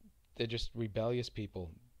 they're just rebellious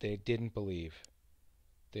people. They didn't believe.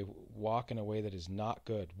 They walk in a way that is not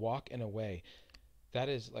good. Walk in a way that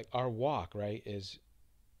is like our walk, right? Is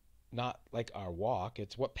not like our walk.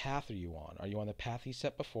 It's what path are you on? Are you on the path he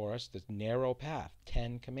set before us? The narrow path,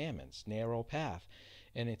 10 commandments, narrow path.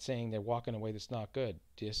 And it's saying they're walking a way that's not good.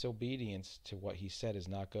 Disobedience to what he said is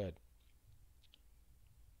not good.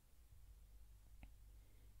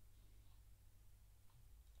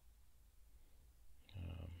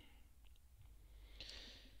 Um,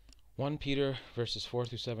 1 Peter verses 4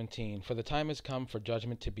 through 17. For the time has come for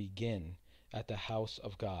judgment to begin at the house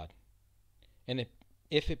of God. And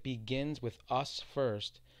if it begins with us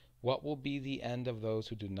first, what will be the end of those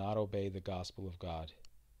who do not obey the gospel of God?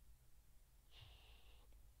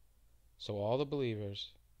 So all the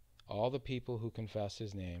believers, all the people who confess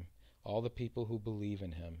his name, all the people who believe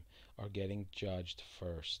in him are getting judged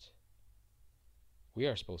first. We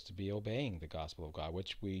are supposed to be obeying the gospel of God,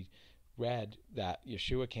 which we read that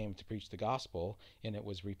Yeshua came to preach the gospel, and it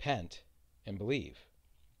was repent and believe.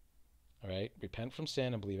 All right? Repent from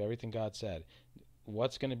sin and believe everything God said.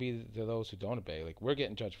 What's going to be those who don't obey? Like, we're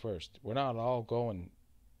getting judged first. We're not all going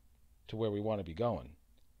to where we want to be going.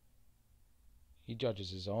 He judges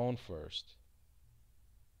his own first,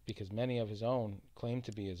 because many of his own claim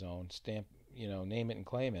to be his own, name it and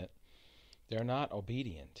claim it. They're not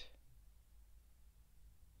obedient.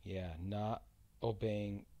 Yeah, not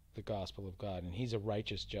obeying the gospel of God, and he's a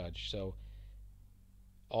righteous judge. So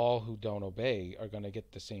all who don't obey are going to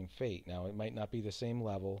get the same fate. Now, it might not be the same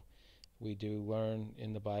level. We do learn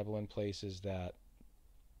in the Bible in places that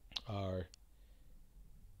are,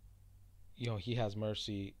 he has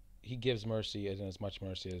mercy. He gives mercy and as much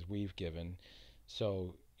mercy as we've given.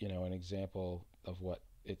 So, an example of what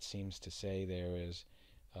it seems to say there is,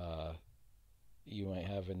 you might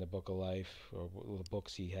have in the book of life, or the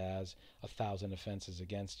books he has, 1,000 offenses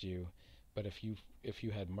against you, but if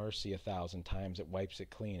you had mercy 1,000 times, it wipes it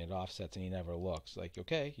clean, it offsets, and he never looks. Like,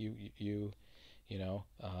 okay, you know,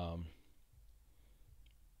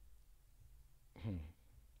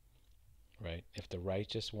 right? If the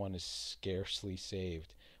righteous one is scarcely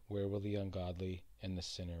saved, where will the ungodly and the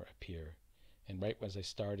sinner appear? And right as I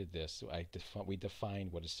started this, we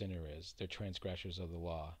defined what a sinner is. They're transgressors of the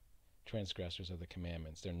law, transgressors of the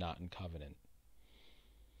commandments. They're not in covenant.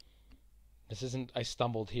 This isn't I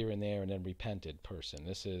stumbled here and there and then repented person.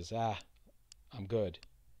 This is, I'm good.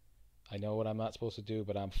 I know what I'm not supposed to do,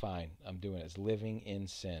 but I'm fine. I'm doing it. It's living in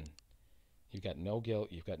sin. You've got no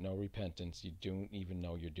guilt. You've got no repentance. You don't even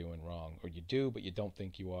know you're doing wrong. Or you do, but you don't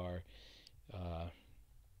think you are.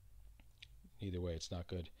 Either way, it's not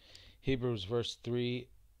good. Hebrews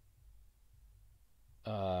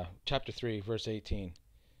chapter 3, verse 18.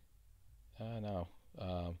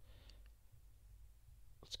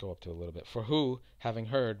 Let's go up to a little bit. For who, having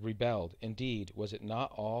heard, rebelled? Indeed, was it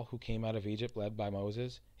not all who came out of Egypt led by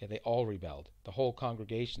Moses? Yeah, they all rebelled. The whole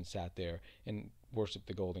congregation sat there and worshipped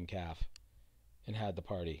the golden calf and had the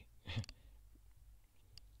party.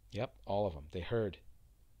 Yep, all of them. They heard.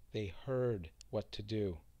 They heard what to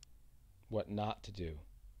do, what not to do.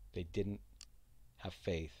 They didn't have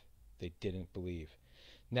faith. They didn't believe.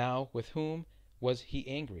 Now, with whom was he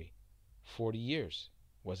angry? 40 years.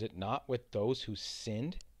 Was it not with those who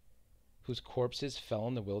sinned, whose corpses fell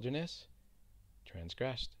in the wilderness?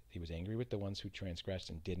 Transgressed. He was angry with the ones who transgressed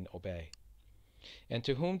and didn't obey. And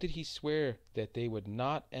to whom did he swear that they would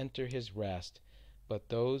not enter his rest, but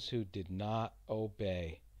those who did not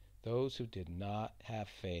obey, those who did not have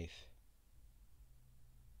faith?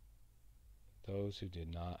 Those who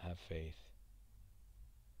did not have faith.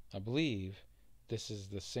 I believe this is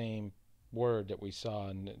the same word that we saw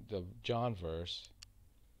in the John verse.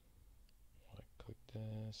 Click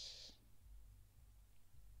this.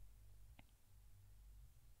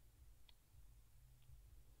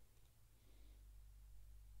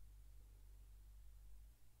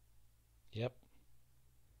 Yep.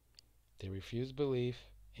 They refuse belief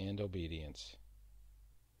and obedience.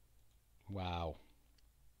 Wow.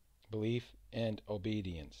 Belief and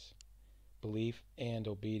obedience. Belief and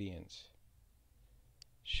obedience.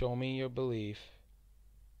 Show me your belief,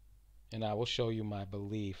 and I will show you my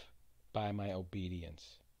belief by my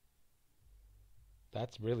obedience.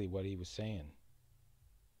 That's really what he was saying.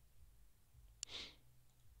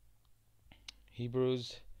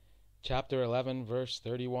 Hebrews chapter 11, verse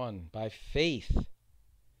 31. By faith,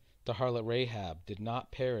 the harlot Rahab did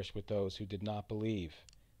not perish with those who did not believe.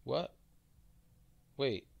 What?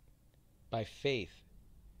 Wait. By faith.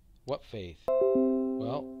 What faith?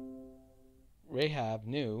 Well, Rahab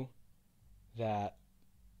knew that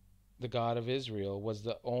the God of Israel was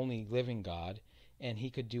the only living God, and he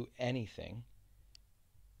could do anything.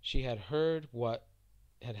 She had heard what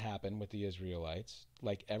had happened with the Israelites,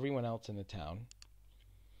 like everyone else in the town.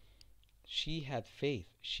 She had faith.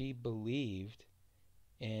 She believed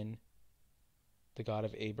in the God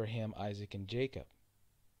of Abraham, Isaac, and Jacob.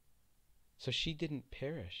 So she didn't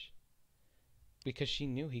perish because she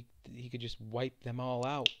knew he could just wipe them all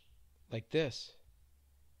out like this.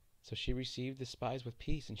 So she received the spies with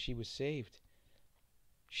peace, and she was saved.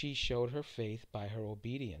 She showed her faith by her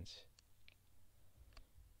obedience.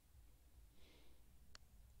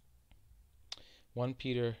 One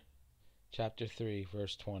Peter chapter 3,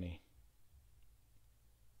 verse 20.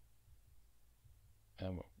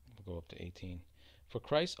 And we'll go up to 18. For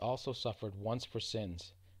Christ also suffered once for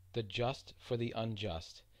sins, the just for the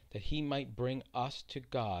unjust, that he might bring us to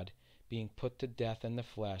God, being put to death in the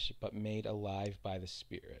flesh, but made alive by the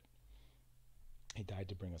Spirit. He died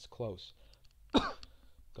to bring us close.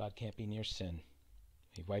 God can't be near sin.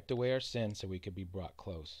 He wiped away our sin so we could be brought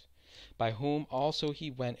close. By whom also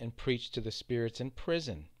he went and preached to the spirits in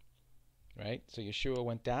prison. Right? So Yeshua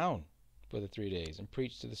went down for the 3 days and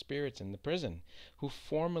preached to the spirits in the prison, who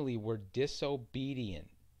formerly were disobedient.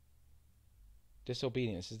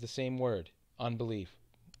 Disobedient. This is the same word. Unbelief.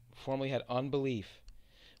 Formerly had unbelief,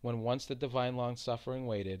 when once the divine long-suffering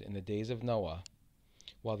waited in the days of Noah,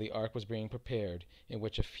 while the ark was being prepared, in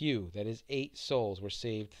which a few, that is 8 souls, were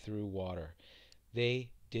saved through water.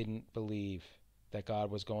 They didn't believe. that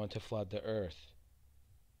God was going to flood the earth.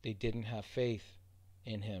 They didn't have faith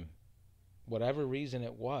in him. Whatever reason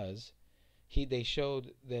it was, they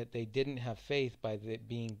showed that they didn't have faith by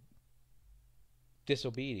being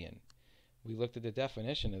disobedient. We looked at the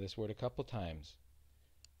definition of this word a couple times.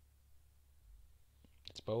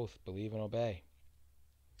 It's both, believe and obey.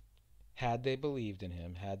 Had they believed in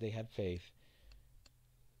him, had they had faith,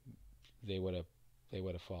 they would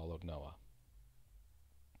have followed Noah.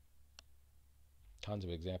 Tons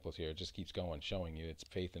of examples here. It just keeps going, showing you it's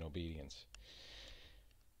faith and obedience.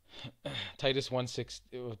 Titus 1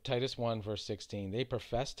 verse 16. They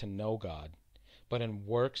profess to know God, but in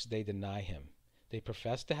works they deny him. They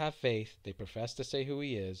profess to have faith, they profess to say who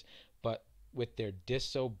he is, but with their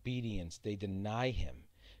disobedience they deny him,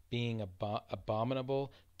 being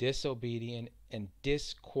abominable, disobedient, and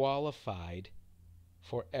disqualified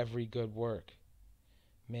for every good work.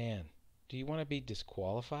 Man, do you want to be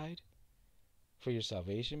disqualified for your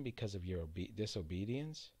salvation because of your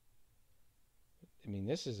disobedience? I mean,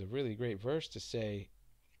 this is a really great verse to say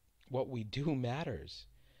what we do matters.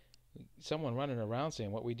 Someone running around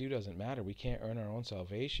saying what we do doesn't matter, we can't earn our own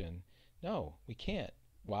salvation. No, we can't.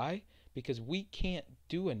 Why? Because we can't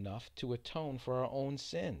do enough to atone for our own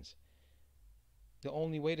sins. The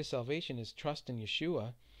only way to salvation is trust in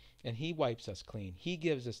Yeshua, and he wipes us clean. He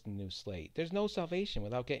gives us the new slate. There's no salvation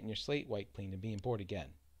without getting your slate wiped clean and being born again.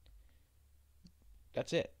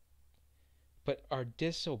 That's it. But our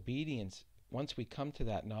disobedience, once we come to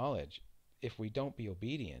that knowledge, if we don't be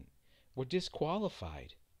obedient, we're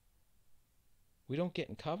disqualified. We don't get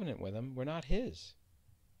in covenant with him. We're not his.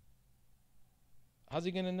 How's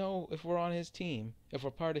he going to know if we're on his team, if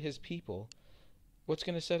we're part of his people? What's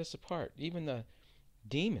going to set us apart? Even the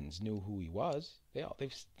demons knew who he was.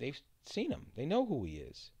 They've seen him. They know who he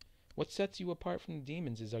is. What sets you apart from the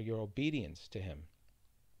demons is your obedience to him,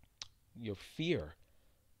 your fear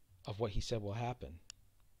of what he said will happen.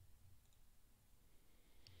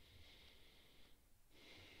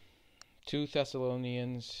 Two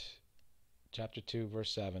Thessalonians chapter 2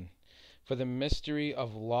 verse 7. For the mystery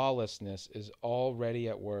of lawlessness is already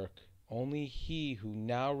at work. Only he who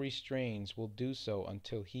now restrains will do so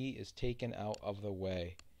until he is taken out of the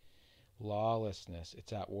way. Lawlessness,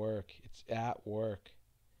 it's at work. It's at work.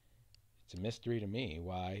 It's a mystery to me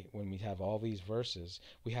why, when we have all these verses,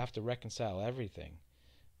 we have to reconcile everything.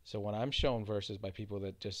 So when I'm shown verses by people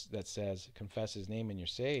that says confess his name and you're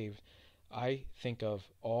saved, I think of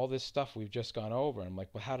all this stuff we've just gone over. I'm like,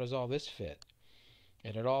 well, how does all this fit?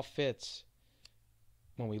 And it all fits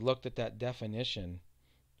when we looked at that definition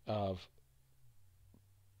of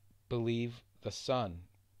believe the Son,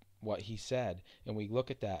 what he said, and we look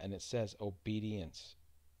at that and it says obedience.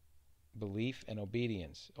 Belief and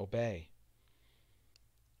obedience. Obey.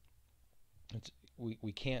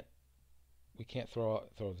 We can't throw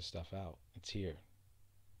the stuff out. It's here.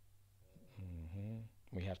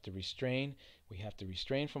 We have to restrain. We have to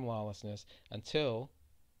restrain from lawlessness until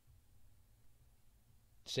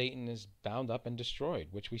Satan is bound up and destroyed,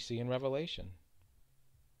 which we see in Revelation.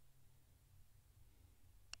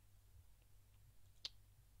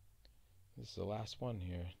 This is the last one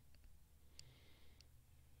here.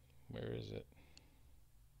 Where is it?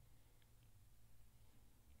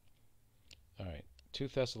 All right. 2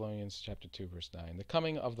 Thessalonians chapter 2 verse 9. The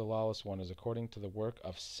coming of the lawless one is according to the work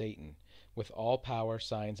of Satan, with all power,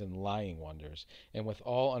 signs, and lying wonders, and with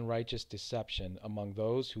all unrighteous deception among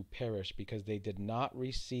those who perish, because they did not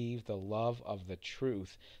receive the love of the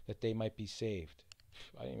truth, that they might be saved.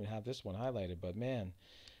 I didn't even have this one highlighted, but man,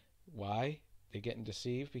 why? They're getting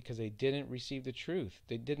deceived because they didn't receive the truth.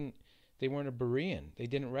 They weren't a Berean. They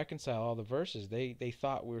didn't reconcile all the verses. They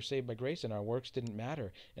thought we were saved by grace and our works didn't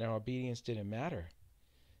matter and our obedience didn't matter.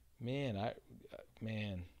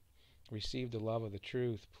 Man, receive the love of the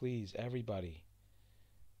truth. Please, everybody.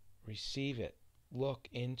 Receive it. Look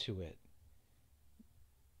into it.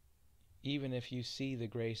 Even if you see the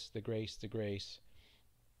grace,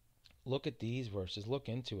 look at these verses. Look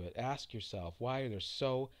into it. Ask yourself, why are there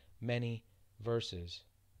so many verses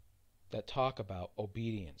that talk about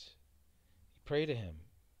obedience? Pray to him.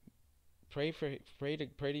 Pray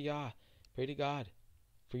to Yah. Pray to God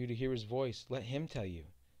for you to hear his voice. Let him tell you.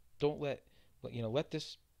 Don't let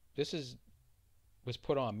this was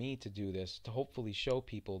put on me to do this, to hopefully show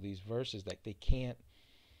people these verses that they can't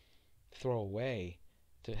throw away,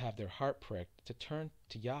 to have their heart pricked, to turn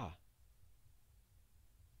to Yah.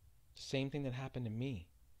 Same thing that happened to me.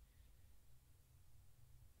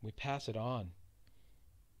 We pass it on.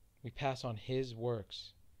 We pass on his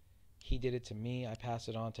works. He did it to me. I pass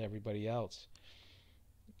it on to everybody else.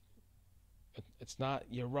 It's not,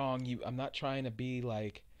 you're wrong. I'm not trying to be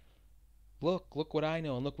like Look what I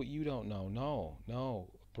know and look what you don't know. No, no.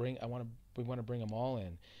 We want to bring them all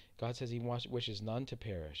in. God says he wishes none to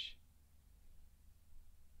perish.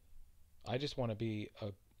 I just want to be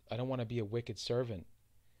a I don't want to be a wicked servant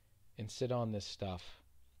and sit on this stuff.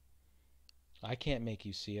 I can't make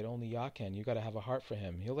you see it. Only Yah can. You got to have a heart for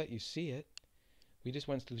him. He'll let you see it. We just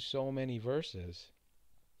went through so many verses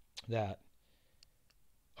that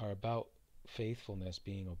are about faithfulness,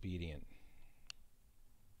 being obedient.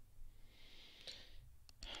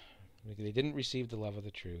 They didn't receive the love of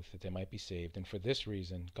the truth, that they might be saved, and for this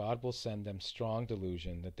reason God will send them strong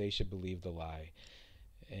delusion, that they should believe the lie.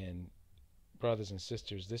 And brothers and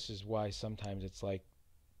sisters, this is why sometimes it's like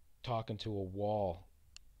talking to a wall.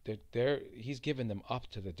 He's given them up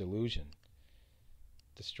to the delusion,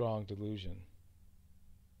 the strong delusion,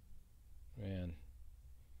 man,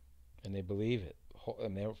 and they believe it.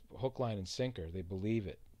 And they're hook, line, and sinker. They believe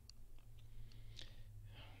it.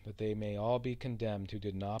 That they may all be condemned who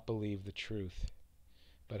did not believe the truth,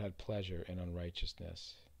 but had pleasure in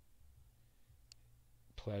unrighteousness.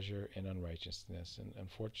 Pleasure in unrighteousness. And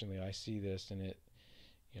unfortunately, I see this, and it,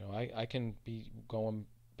 I can be going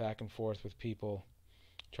back and forth with people,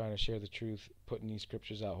 trying to share the truth, putting these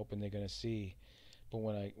scriptures out, hoping they're going to see. But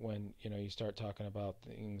when you start talking about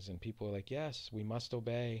things, and people are like, yes, we must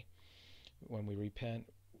obey. When we repent,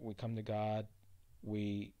 we come to God,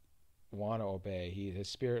 we want to obey. His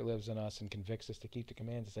Spirit lives in us and convicts us to keep the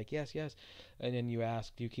commands. It's like, yes, yes. And then you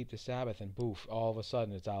ask, do you keep the Sabbath? And boof, all of a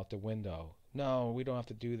sudden it's out the window. No, we don't have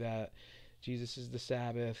to do that. Jesus is the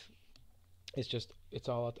Sabbath. It's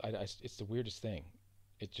the weirdest thing.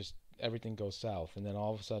 It just, everything goes south. And then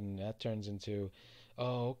all of a sudden that turns into,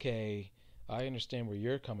 oh, okay, I understand where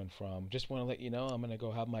you're coming from. Just want to let you know I'm going to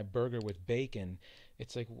go have my burger with bacon.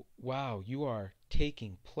 It's like, wow, you are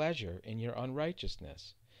taking pleasure in your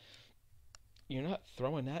unrighteousness. You're not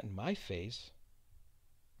throwing that in my face.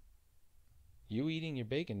 You eating your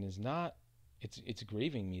bacon is not, it's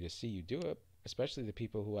grieving me to see you do it, especially the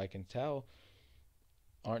people who I can tell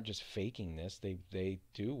aren't just faking this. They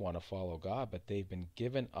do want to follow God, but they've been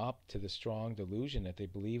given up to the strong delusion that they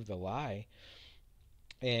believe the lie,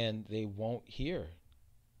 and they won't hear.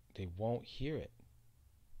 They won't hear it.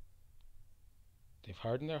 They've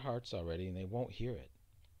hardened their hearts already, and they won't hear it.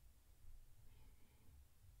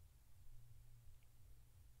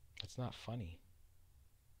 It's not funny.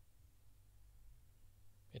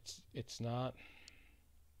 It's not,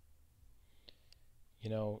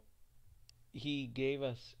 he gave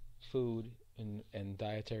us food and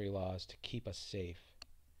dietary laws to keep us safe.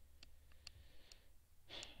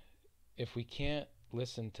 If we can't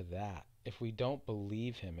listen to that, if we don't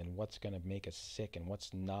believe him in what's going to make us sick and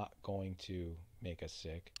what's not going to make us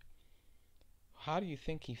sick, how do you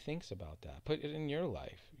think he thinks about that? Put it in your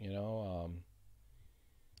life,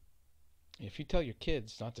 if you tell your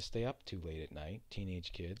kids not to stay up too late at night,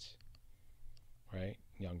 teenage kids, right?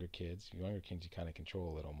 Younger kids you kind of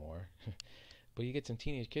control a little more. But you get some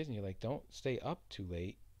teenage kids and you're like, don't stay up too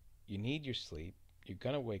late. You need your sleep. You're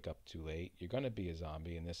going to wake up too late. You're going to be a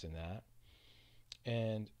zombie and this and that.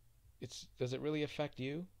 And does it really affect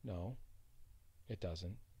you? No, it doesn't.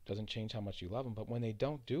 It doesn't change how much you love them. But when they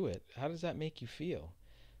don't do it, how does that make you feel?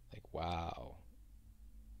 Like, wow,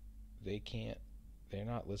 they're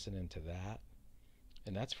not listening to that.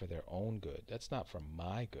 And that's for their own good. That's not for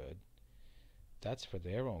my good. That's for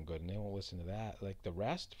their own good, and they won't listen to that. Like the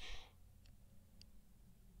rest,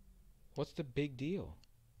 what's the big deal?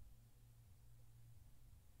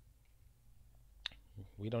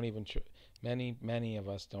 We don't even many of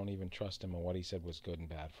us don't even trust him on what he said was good and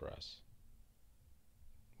bad for us.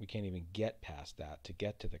 We can't even get past that to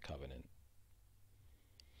get to the covenant.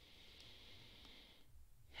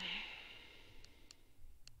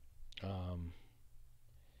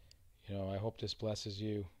 I hope this blesses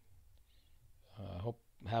you. I hope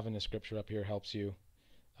having the scripture up here helps you.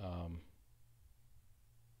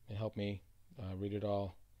 It helped me read it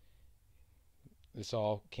all. This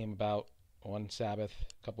all came about one Sabbath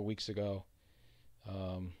a couple weeks ago.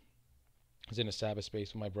 I was in a Sabbath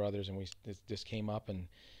space with my brothers, and this came up, and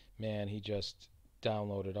man, he just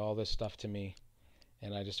downloaded all this stuff to me,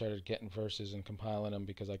 and I just started getting verses and compiling them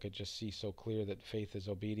because I could just see so clear that faith is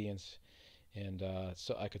obedience, and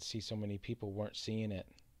so I could see so many people weren't seeing it,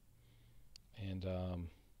 and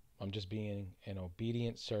I'm just being an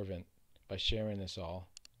obedient servant by sharing this all.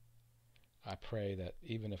 I pray that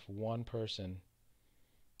even if one person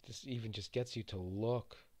just gets you to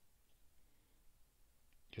look,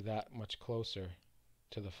 you're that much closer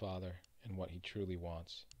to the Father and what he truly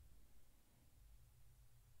wants.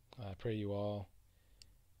 I pray you all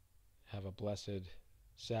have a blessed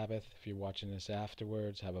Sabbath. If you're watching this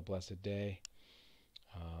afterwards, have a blessed day.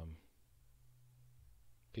 Um,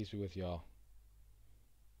 Peace be with y'all.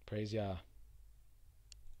 Praise Yah.